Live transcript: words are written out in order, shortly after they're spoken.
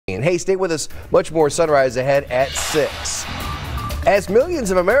13. Hey, stay with us. Much more Sunrise ahead at 6. As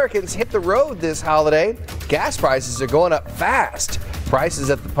millions of Americans hit the road this holiday, gas prices are going up fast. Prices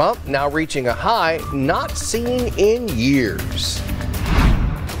at the pump now reaching a high not seen in years.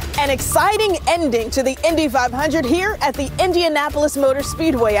 An exciting ending to the Indy 500 here at the Indianapolis Motor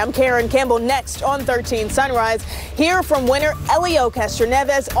Speedway. I'm Karen Campbell. Next on 13 Sunrise. Hear from winner Helio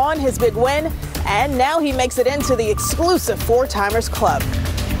Castroneves on his big win, and now he makes it into the exclusive Four-Timers Club.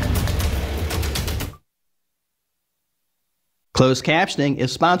 Closed captioning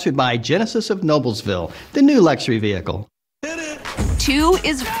is sponsored by Genesis of Noblesville, the new luxury vehicle. 2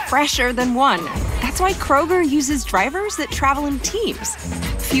 is fresher than 1. That's why Kroger uses drivers that travel in teams.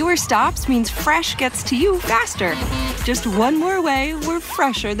 Fewer stops means fresh gets to you faster. Just one more way we're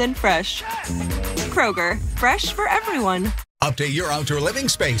fresher than fresh. Kroger, fresh for everyone. Update your outdoor living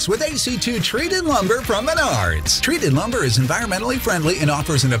space with AC2 Treated Lumber from Menards. Treated lumber is environmentally friendly and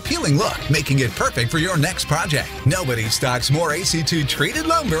offers an appealing look, making it perfect for your next project. Nobody stocks more AC2 Treated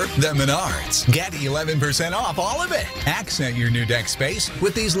Lumber than Menards. Get 11% off all of it. Accent your new deck space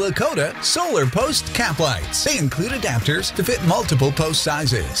with these Lakota solar post cap lights. They include adapters to fit multiple post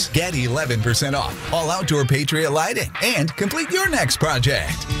sizes. Get 11% off all outdoor Patriot lighting and complete your next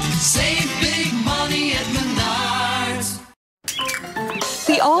project. Save big money at Menards.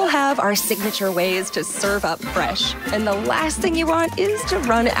 We all have our signature ways to serve up fresh, and the last thing you want is to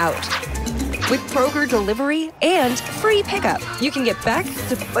run out. With Kroger delivery and free pickup, you can get back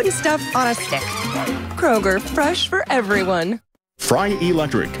to putting stuff on a stick. Kroger, fresh for everyone. Fry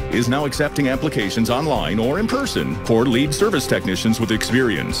Electric is now accepting applications online or in person for lead service technicians with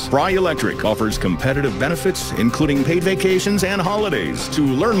experience. Fry Electric offers competitive benefits, including paid vacations and holidays. To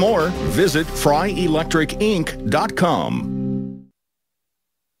learn more, visit fryelectricinc.com.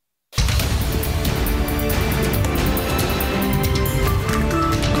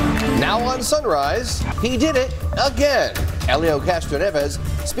 Now on Sunrise, he did it again. Helio Castroneves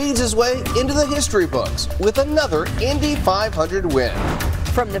speeds his way into the history books with another Indy 500 win.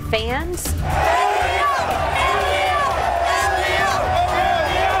 From the fans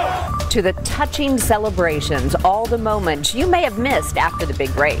to the touching celebrations, all the moments you may have missed after the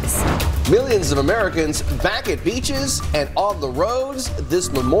big race. Millions of Americans back at beaches and on the roads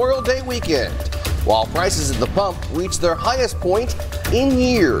this Memorial Day weekend, while prices at the pump reach their highest point in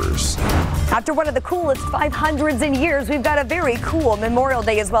years. After one of the coolest 500s in years, we've got a very cool Memorial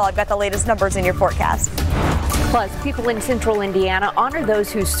Day as well. I've got the latest numbers in your forecast. Plus, people in central Indiana honor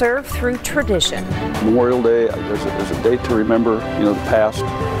those who serve through tradition. Memorial Day, there's a date to remember, the past,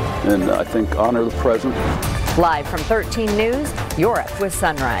 and I think honor the present. Live from 13 News, you're up with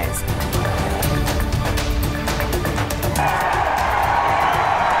Sunrise.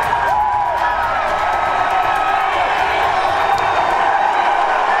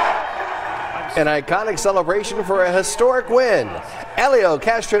 An iconic celebration for a historic win. Helio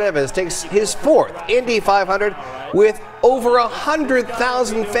Castroneves takes his 4th Indy 500 with over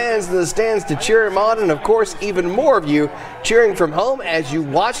 100,000 fans in the stands to cheer him on, and of course even more of you cheering from home as you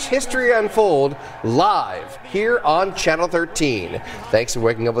watched history unfold live here on Channel 13. Thanks for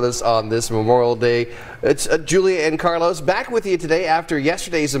waking up with us on this Memorial Day. It's Julia and Carlos back with you today after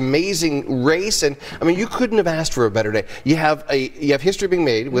yesterday's amazing race, and I mean you couldn't have asked for a better day. You have history being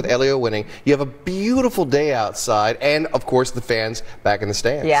made with Helio winning. You have a beautiful day outside, and of course the fans back in the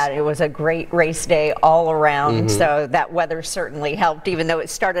stands. Yeah, it was a great race day all around. So that weather certainly helped, even though it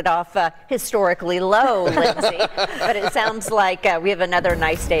started off historically low, Lindsay. But it sounds like we have another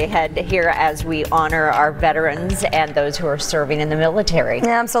nice day ahead here as we honor our veterans and those who are serving in the military.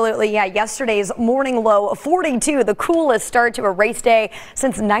 Absolutely, yeah. Yesterday's morning low of 42, the coolest start to a race day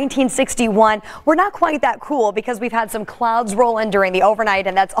since 1961. We're not quite that cool because we've had some clouds roll in during the overnight,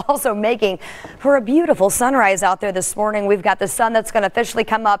 and that's also making for a beautiful sunrise out there this morning. We've got the sun that's going to officially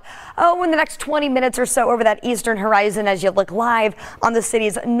come up in the next 20 minutes or so over that eastern horizon as you look live on the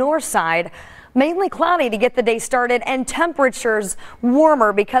city's north side. Mainly cloudy to get the day started and temperatures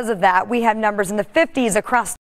warmer because of that. We have numbers in the 50s across